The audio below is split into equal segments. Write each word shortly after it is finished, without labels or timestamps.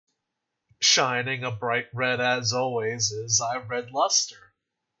Shining a bright red as always is Red Luster.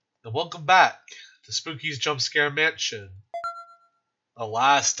 And welcome back to Spooky's Jumpscare Mansion. The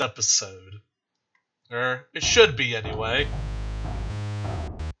last episode. It should be anyway.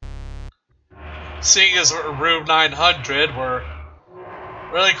 Seeing as we're in room 900, we're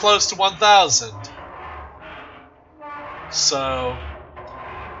really close to 1000. So,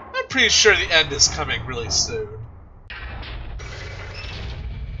 I'm pretty sure the end is coming really soon.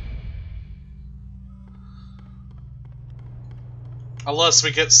 Unless we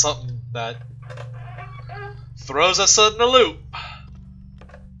get something that throws us in a loop.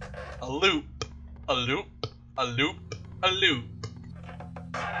 A loop. A loop. A loop. A loop.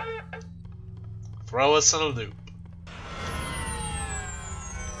 Throw us in a loop.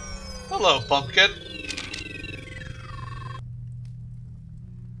 Hello, pumpkin.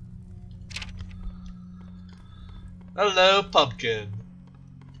 Hello, pumpkin.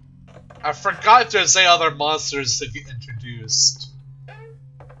 I forgot if there's any other monsters that get introduced.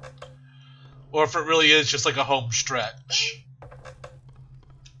 Or if it really is just like a home stretch.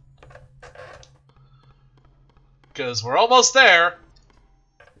 Because we're almost there.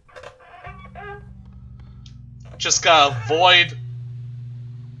 Just gotta avoid.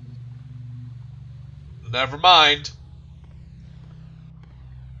 Never mind.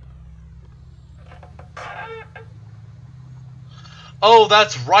 Oh,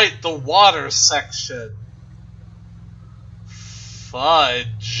 that's right, the water section.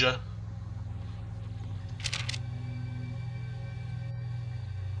 Fudge.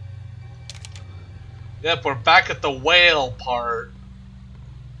 Yep, we're back at the whale part.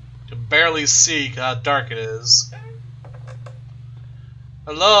 Can barely see how dark it is.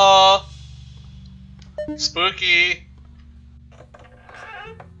 Hello? Spooky.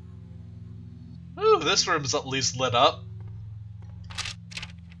 Ooh, this room's at least lit up.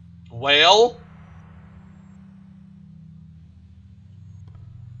 Whale?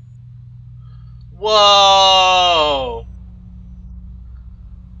 Whoa!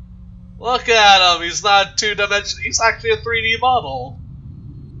 Look at him, he's not two-dimensional, he's actually a 3D model.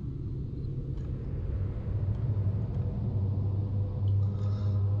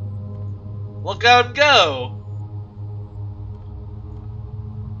 Look at him go!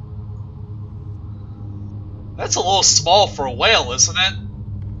 That's a little small for a whale, isn't it?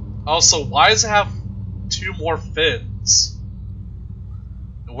 Also, why does it have 2 more fins?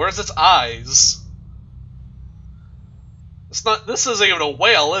 And where's its eyes? It's not, this isn't even a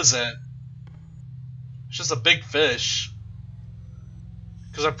whale, is it? It's just a big fish.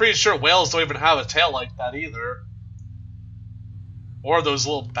 Because I'm pretty sure whales don't even have a tail like that either. Or those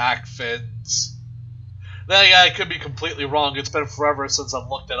little back fins. Then yeah, I could be completely wrong. It's been forever since I've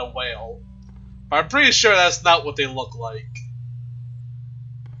looked at a whale. But I'm pretty sure that's not what they look like.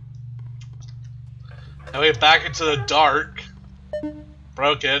 Now we get back into the dark.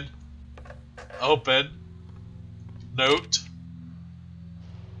 Broken. Open. Note.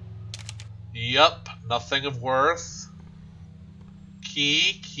 Yup, nothing of worth.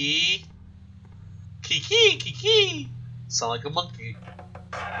 Key, key. Key, key, key, key. Sound like a monkey.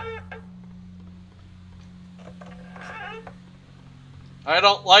 I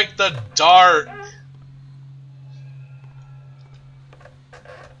don't like the dark.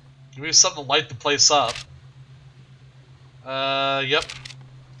 Give me something to light the place up. Yep.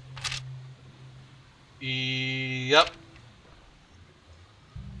 Yep.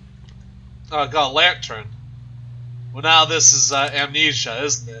 Oh, I got a lantern. Well, now this is amnesia,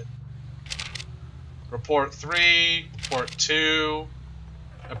 isn't it? Report 3, report 2.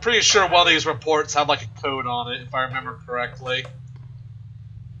 I'm pretty sure one of these reports have like a code on it, if I remember correctly.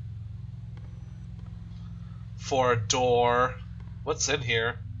 For a door. What's in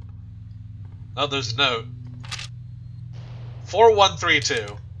here? Oh, there's a note.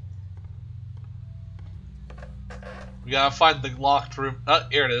 4132. We gotta find the locked room. Oh,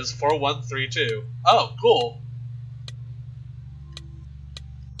 here it is. 4132. Oh, cool.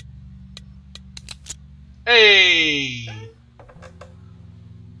 Hey!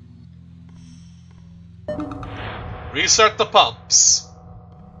 Restart the pumps.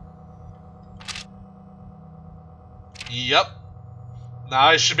 Yep. Now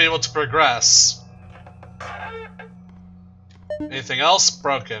I should be able to progress. Anything else?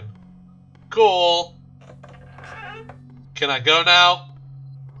 Broken. Cool. Can I go now?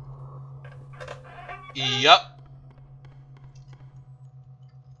 Yep.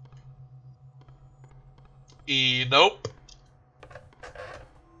 Nope.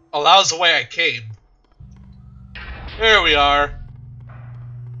 Oh, that was the way I came. There we are.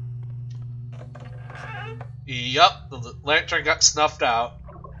 Yup, the lantern got snuffed out.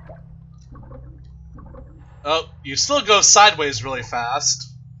 Oh, you still go sideways really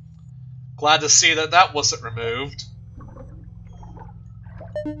fast. Glad to see that that wasn't removed.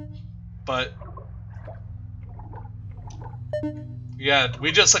 But yeah,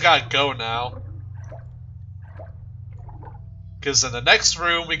 we just gotta go now. Because in the next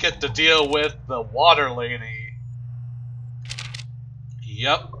room, we get to deal with the water lady.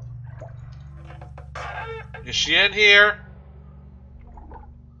 Yep. Is she in here?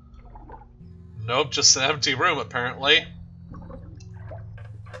 Nope, just an empty room, apparently.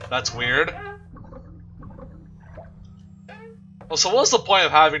 That's weird. Well, so what's the point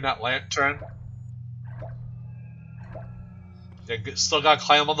of having that lantern? You still gotta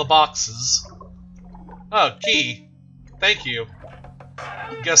climb on the boxes. Oh, key. Thank you.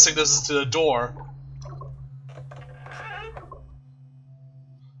 I'm guessing this is to the door.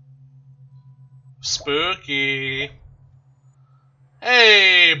 Spooky.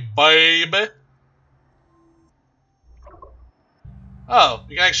 Hey, baby. Oh,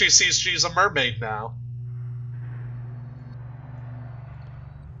 you can actually see she's a mermaid now.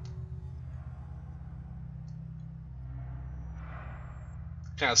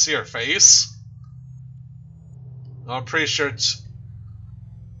 Can't see her face. I'm pretty sure it's...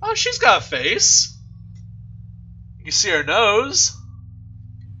 Oh, she's got a face. You can see her nose.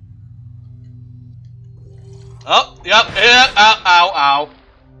 Oh, yep, yeah, ow, ow, ow.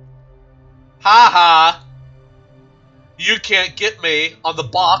 Ha ha. You can't get me on the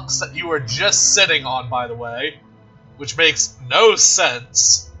box that you were just sitting on, by the way. Which makes no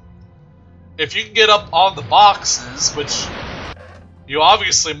sense. If you can get up on the boxes, which you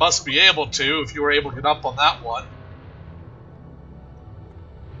obviously must be able to if you were able to get up on that one,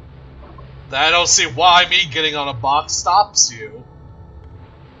 then I don't see why me getting on a box stops you.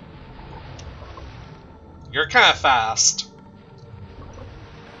 You're kind of fast.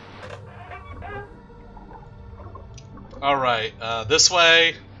 Alright, this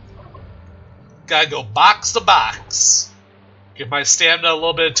way. Gotta go box to box. Give my stamina a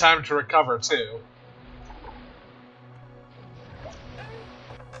little bit of time to recover, too.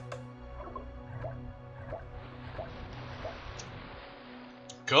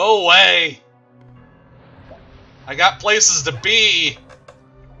 Go away! I got places to be!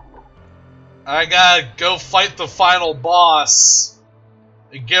 I gotta go fight the final boss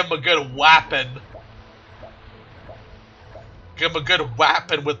and give him a good whapping. Give him a good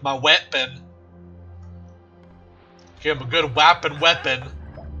whapping with my weapon. Give him a good weapon.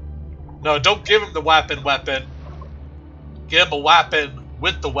 No, don't give him the weapon. Give him a weapon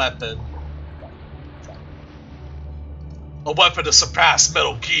with the weapon. A weapon to surpass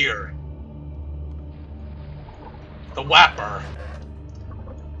Metal Gear. The Whapper.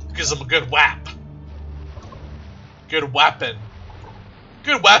 Gives him a good whap. Good weapon.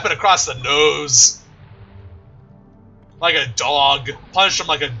 Good weapon across the nose. Like a dog. Punch him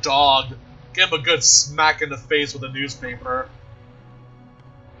like a dog. Give him a good smack in the face with a newspaper.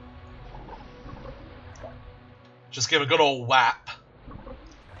 Just give him a good old whap.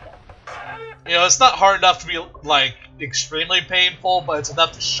 You know, it's not hard enough to be, like, extremely painful, but it's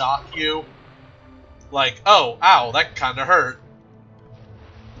enough to shock you. Like, oh, ow, that kinda hurt.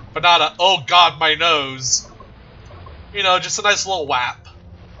 But not a, oh god, my nose. You know, just a nice little whap.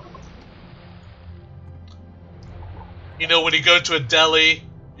 You know, when you go to a deli,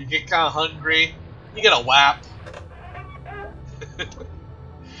 you get kind of hungry, you get a whap.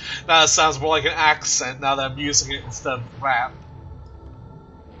 Now it sounds more like an accent now that I'm using it instead of rap.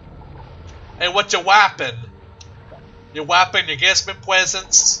 Hey, what you whapping? You whapping your Christmas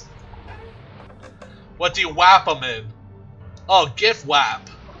presents? What do you whap them in? Oh, gift whap.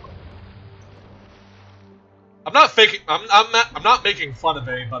 I'm not faking. I'm not making fun of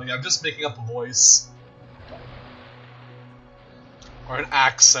anybody. I'm just making up a voice or an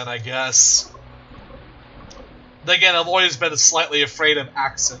accent, I guess. Then again, I've always been slightly afraid of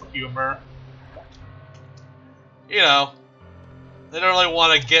accent humor. You know, they don't really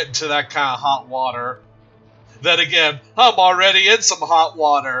want to get into that kind of hot water. Then again, I'm already in some hot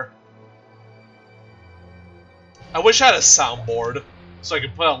water. I wish I had a soundboard so I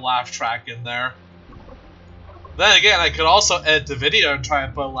could put a laugh track in there. Then again, I could also edit the video and try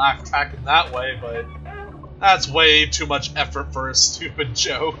and put a laugh track in that way, but that's way too much effort for a stupid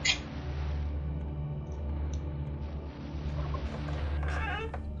joke.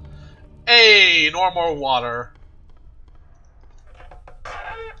 Hey, no more water.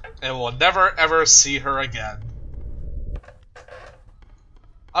 And we'll never ever see her again.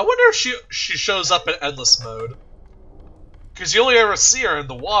 I wonder if she shows up in endless mode. Because you only ever see her in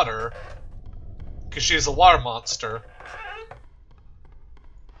the water. Because she's a water monster.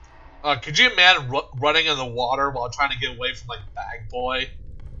 Could you imagine running in the water while trying to get away from, like, Bag Boy?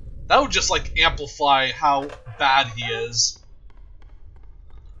 That would just, like, amplify how bad he is.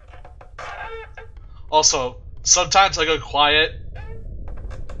 Also, sometimes I go quiet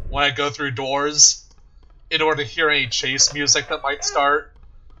when I go through doors in order to hear any chase music that might start.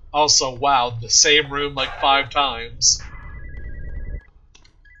 Also, wow, the same room like 5 times.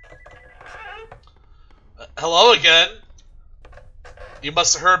 Hello again. You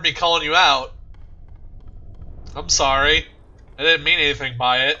must have heard me calling you out. I'm sorry. I didn't mean anything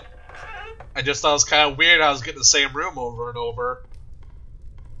by it. I just thought it was kind of weird I was getting the same room over and over.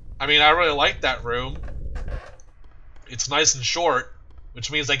 I mean, I really like that room. It's nice and short,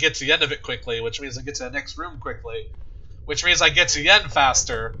 which means I get to the end of it quickly, which means I get to the next room quickly, which means I get to the end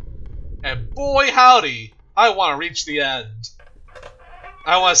faster. And boy howdy, I want to reach the end.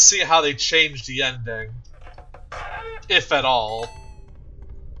 I want to see how they change the ending. If at all.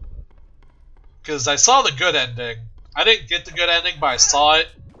 Because I saw the good ending. I didn't get the good ending, but I saw it.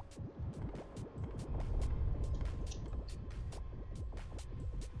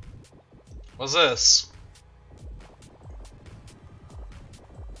 What's this?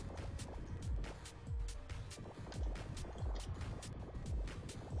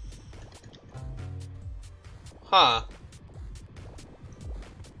 Huh.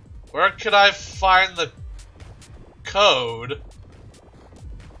 Where could I find the code?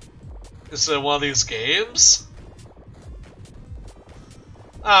 Is it one of these games?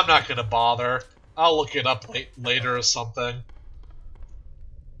 I'm not gonna bother. I'll look it up later or something.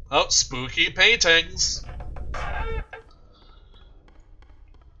 Oh, spooky paintings. But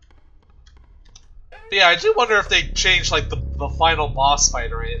yeah, I do wonder if they changed like the final boss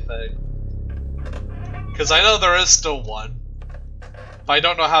fight or anything. Because I know there is still one. But I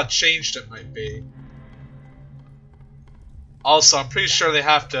don't know how changed it might be. Also, I'm pretty sure they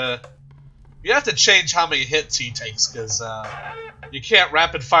have to... You have to change how many hits he takes, because you can't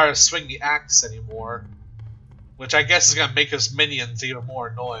rapid fire swing the axe anymore. Which I guess is going to make his minions even more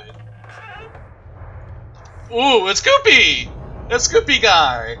annoying. Ooh, it's Goopy! It's Goopy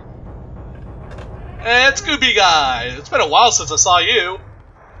Guy! Hey, it's Goopy Guy! It's been a while since I saw you.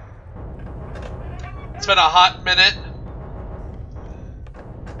 It's been a hot minute.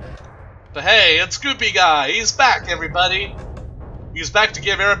 But hey, it's Goopy Guy! He's back, everybody! He's back to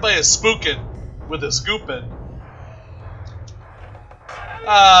give everybody a spookin' with his goopin'.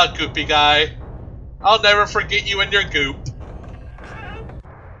 Ah, Goopy Guy. I'll never forget you and your goop.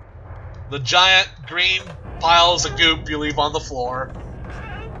 The giant green piles of goop you leave on the floor.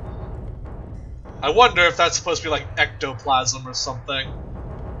 I wonder if that's supposed to be like ectoplasm or something.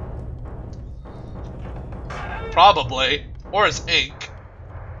 Probably. Or it's ink.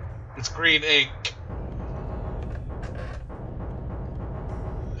 It's green ink.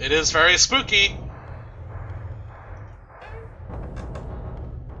 It is very spooky.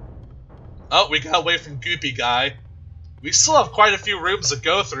 Oh, we got away from Goopy Guy. We still have quite a few rooms to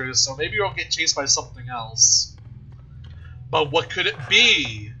go through, so maybe we'll get chased by something else. But what could it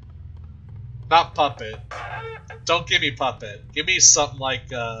be? Not Puppet. Don't give me Puppet. Give me something like,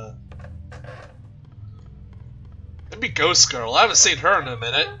 maybe Ghost Girl. I haven't seen her in a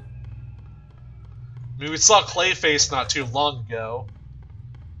minute. I mean, we saw Clayface not too long ago.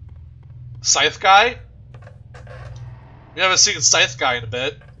 Scythe Guy? We haven't seen Scythe Guy in a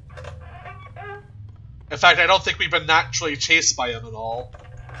bit. In fact, I don't think we've been naturally chased by him at all.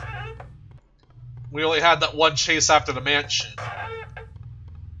 We only had that one chase after the mansion.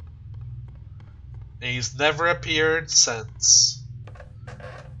 And he's never appeared since.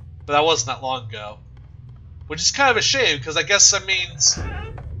 But that wasn't that long ago. Which is kind of a shame, because I guess that means...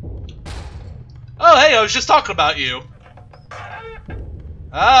 Oh, hey, I was just talking about you.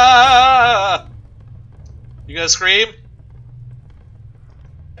 Ah! You gonna scream?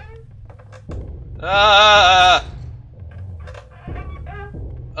 Ah!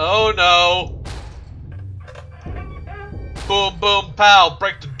 Oh no! Boom, boom, pow!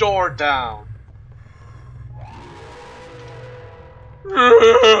 Break the door down.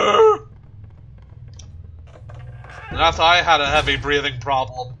 And I thought I had a heavy breathing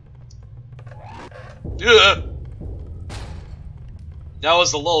problem. Ugh. That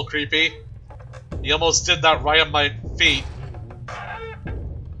was a little creepy. He almost did that right on my feet.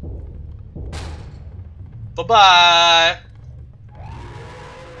 Bye-bye!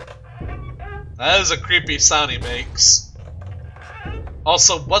 That is a creepy sound he makes.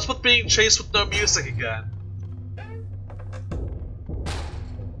 Also, what's with being chased with no music again?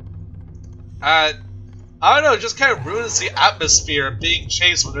 I don't know, it just kind of ruins the atmosphere of being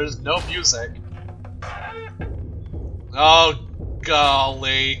chased when there's no music. Oh,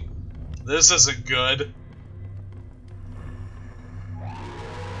 golly. This isn't good.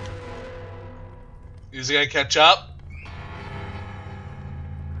 Is he gonna catch up?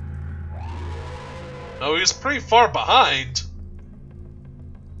 No, he's pretty far behind.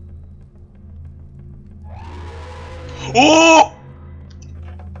 Oh!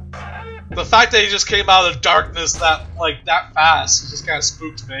 The fact that he just came out of the darkness that fast just kind of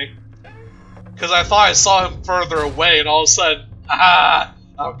spooked me. Because I thought I saw him further away, and all of a sudden, ah,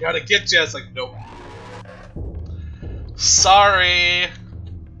 I'm gonna get you. It's like, nope. Sorry.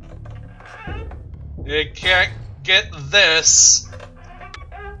 You can't get this.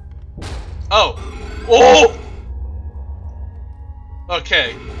 Oh. Oh!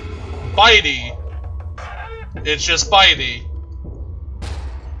 Okay. Bitey. It's just Bitey.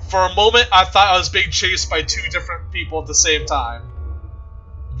 For a moment, I thought I was being chased by two different people at the same time.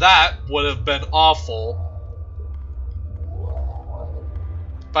 That would have been awful.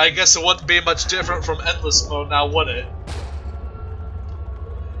 But I guess it wouldn't be much different from Endless Mode now, would it?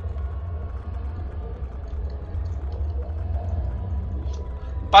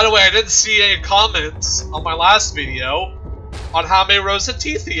 By the way, I didn't see any comments on my last video on how many rows of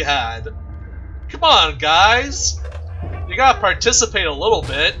teeth he had. Come on, guys. You gotta participate a little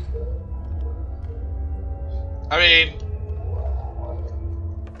bit. I mean,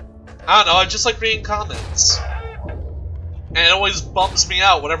 I don't know, I just like reading comments. And it always bums me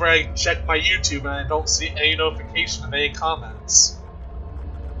out whenever I check my YouTube and I don't see any notification of any comments.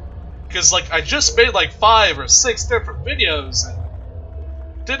 Because, like, I just made like 5 or 6 different videos and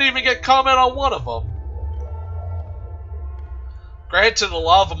didn't even get comment on one of them. Granted, a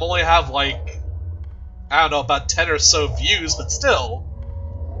lot of them only have like, I don't know, about 10 or so views, but still.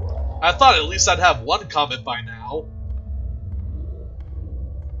 I thought at least I'd have one comment by now.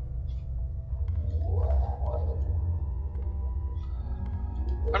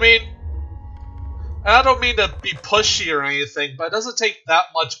 I mean, I don't mean to be pushy or anything, but it doesn't take that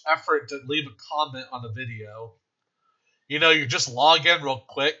much effort to leave a comment on a video. You know, you just log in real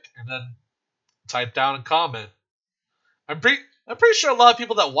quick and then type down a comment. I'm pretty sure a lot of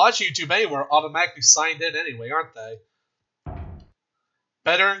people that watch YouTube anyway are automatically signed in anyway, aren't they?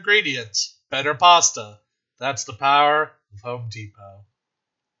 Better ingredients, better pasta. That's the power of Home Depot.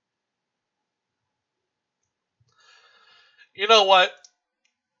 You know what?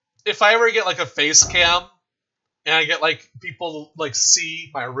 If I ever get like a face cam and I get like people like see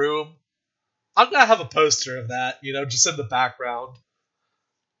my room, I'm gonna have a poster of that, you know, just in the background.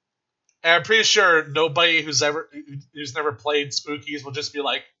 And I'm pretty sure nobody who's never played Spookies will just be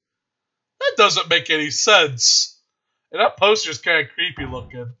like, that doesn't make any sense. And that poster's kind of creepy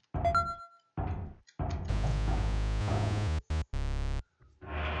looking.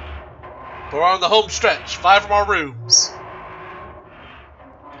 We're on the home stretch. 5 more rooms.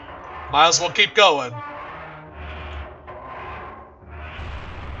 Might as well keep going.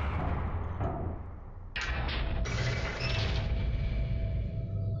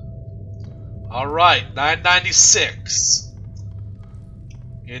 Alright, 996.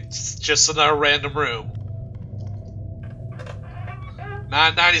 It's just another random room.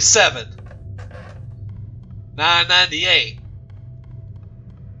 997. 998.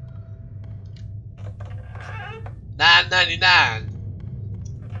 999.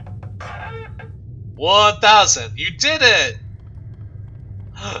 1000. You did it!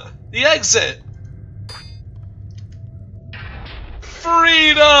 The exit!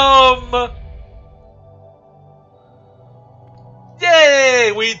 Freedom!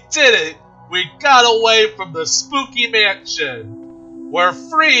 Yay! We did it! We got away from the spooky mansion! We're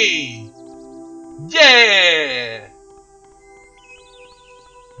free! Yeah!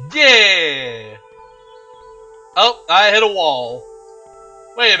 Yeah! Oh, I hit a wall.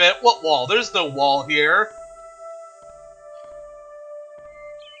 Wait a minute, what wall? There's no wall here.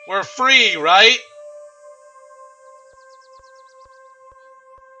 We're free, right?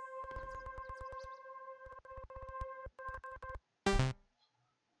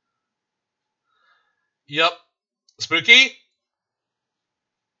 Yep. Spooky?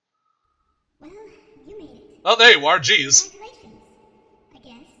 Well, you made it. Oh, there you are, jeez. Congratulations, I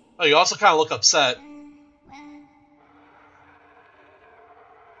guess. Oh, you also kind of look upset. Well...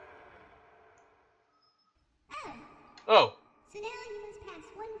 Oh. So now you must pass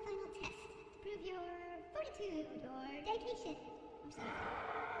one final test to prove your fortitude or dedication or something.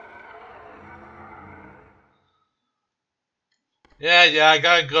 Yeah, I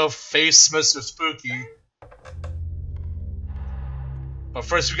gotta go face Mr. Spooky. But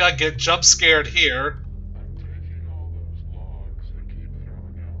first we gotta get jump scared here. I'm taking all those logs I keep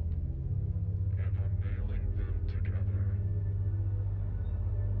throwing out, and I'm nailing them together.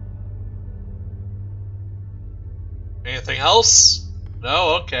 Anything else?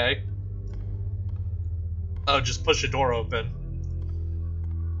 No? Okay. Oh, just push a door open.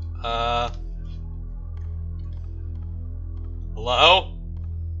 Hello?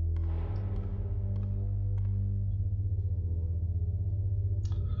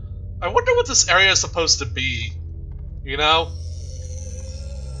 I wonder what this area is supposed to be. You know?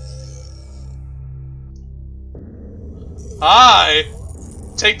 Hi!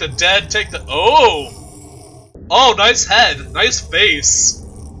 Take the dead, take the... Oh! Oh, nice head. Nice face.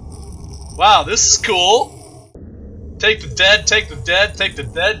 Wow, this is cool. Take the dead, take the dead, take the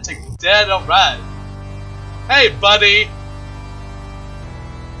dead, take the dead. Alright. Hey, buddy.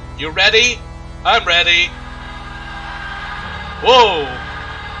 You ready? I'm ready. Whoa.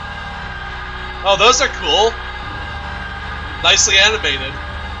 Oh, those are cool. Nicely animated.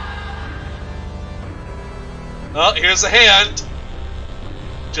 Oh, here's a hand.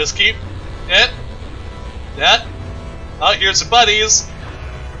 Just keep it. That. Oh, here's the buddies.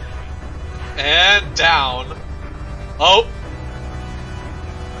 And down. Oh.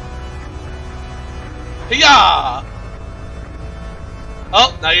 Hiya!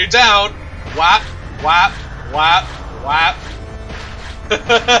 Oh, now you're down. Whap, whap, whap, whap.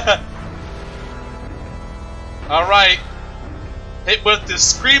 Alright. Hit with the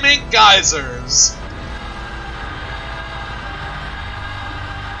screaming geysers.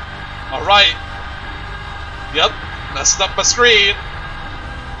 Alright. Yep, messing up my screen.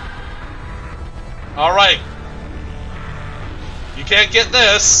 Alright. You can't get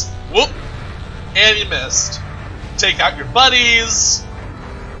this. Whoop. And you missed. Take out your buddies.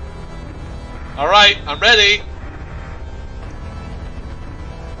 Alright, I'm ready.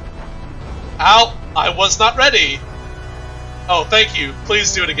 Ow, I was not ready. Oh, thank you.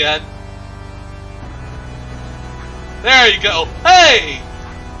 Please do it again. There you go. Hey!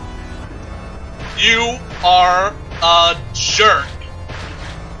 You are a jerk.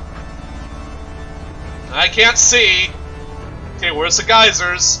 I can't see. Okay, where's the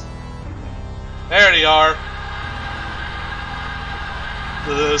geysers? There they are.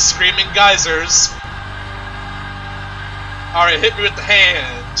 The screaming geysers. Alright, hit me with the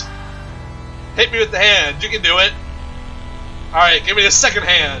hand. Hit me with the hand. You can do it. Alright, give me the second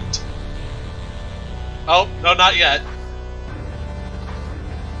hand. Oh, no, not yet.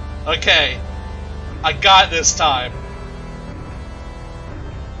 Okay. I got it this time.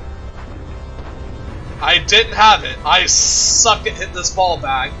 I didn't have it. I suck at hitting this ball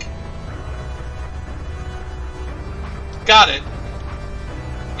back. Got it.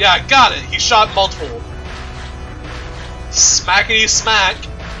 Yeah, I got it. He shot multiple. Smackety smack.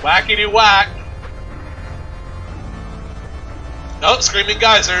 Whackety whack. Oh, screaming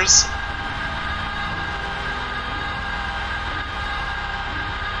geysers.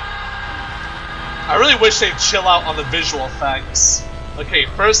 I really wish they'd chill out on the visual effects. Okay,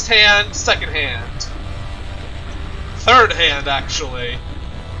 first hand, second hand. Third hand, actually.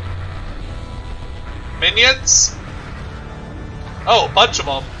 Minions? Oh, a bunch of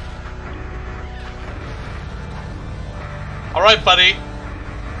them. Alright, buddy.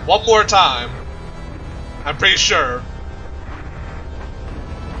 One more time. I'm pretty sure.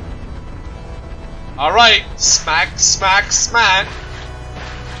 Alright, smack, smack, smack.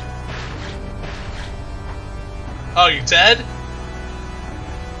 Oh, you dead?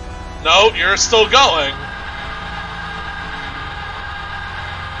 No, you're still going.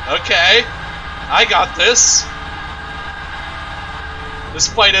 Okay, I got this. This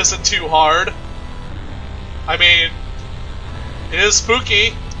fight isn't too hard. I mean, it is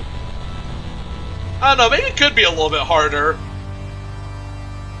spooky. I don't know, maybe it could be a little bit harder.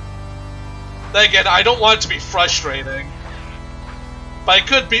 Then again, I don't want it to be frustrating. But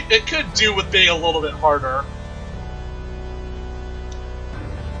it could do with being a little bit harder.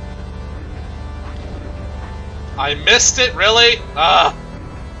 I missed it, really? Oh.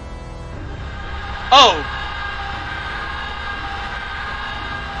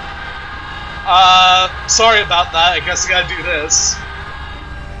 Sorry about that. I guess I gotta do this.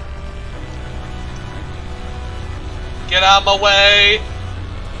 Get out of my way.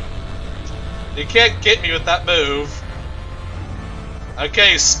 You can't get me with that move.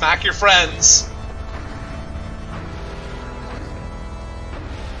 Okay, smack your friends.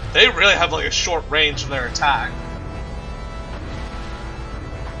 They really have like a short range of their attack.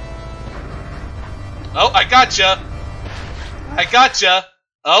 Oh, I gotcha. I gotcha.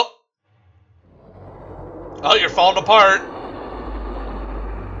 Oh. Oh, you're falling apart.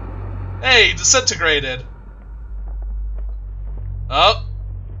 Hey, disintegrated. Oh.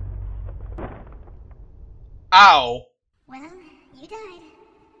 Ow. Well, you died.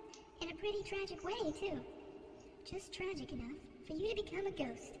 In a pretty tragic way, too. just tragic enough for you to become a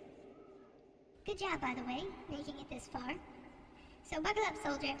ghost. Good job, by the way, making it this far. So buckle up,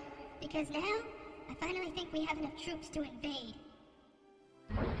 soldier, because now I finally think we have enough troops to invade.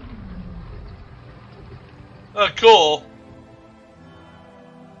 Oh, cool.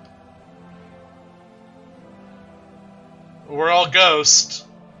 We're all ghosts.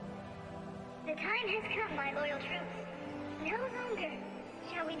 The time has come, my loyal troops. No longer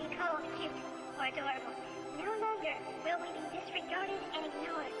shall we be called cute or adorable. No longer will we be disregarded and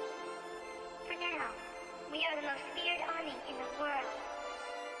ignored. For now, we are the most feared army in the world.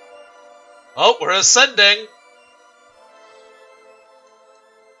 Oh, we're ascending.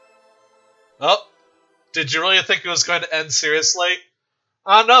 Oh, did you really think it was going to end seriously?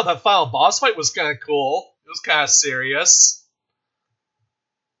 I don't know, that final boss fight was kind of cool. It was kind of serious.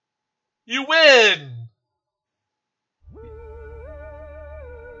 You win!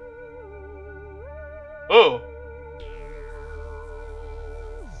 Oh.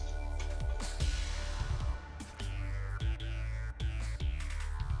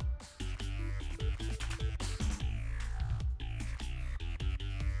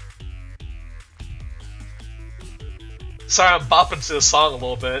 Sorry, I'm bopping to the song a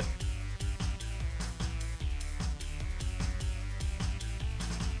little bit.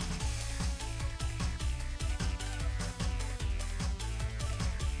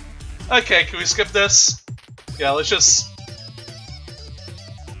 Okay, can we skip this? Yeah, let's just...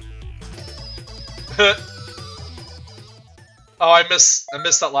 Oh, I missed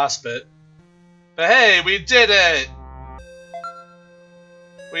that last bit. But hey, we did it!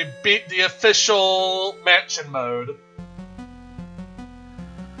 We beat the official mansion mode.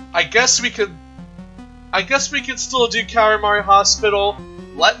 I guess we can still do Karamari Hospital.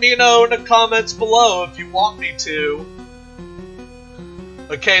 Let me know in the comments below if you want me to.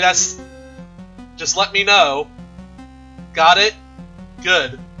 Okay, just let me know. Got it?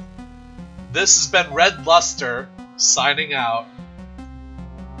 Good. This has been Red Luster, signing out.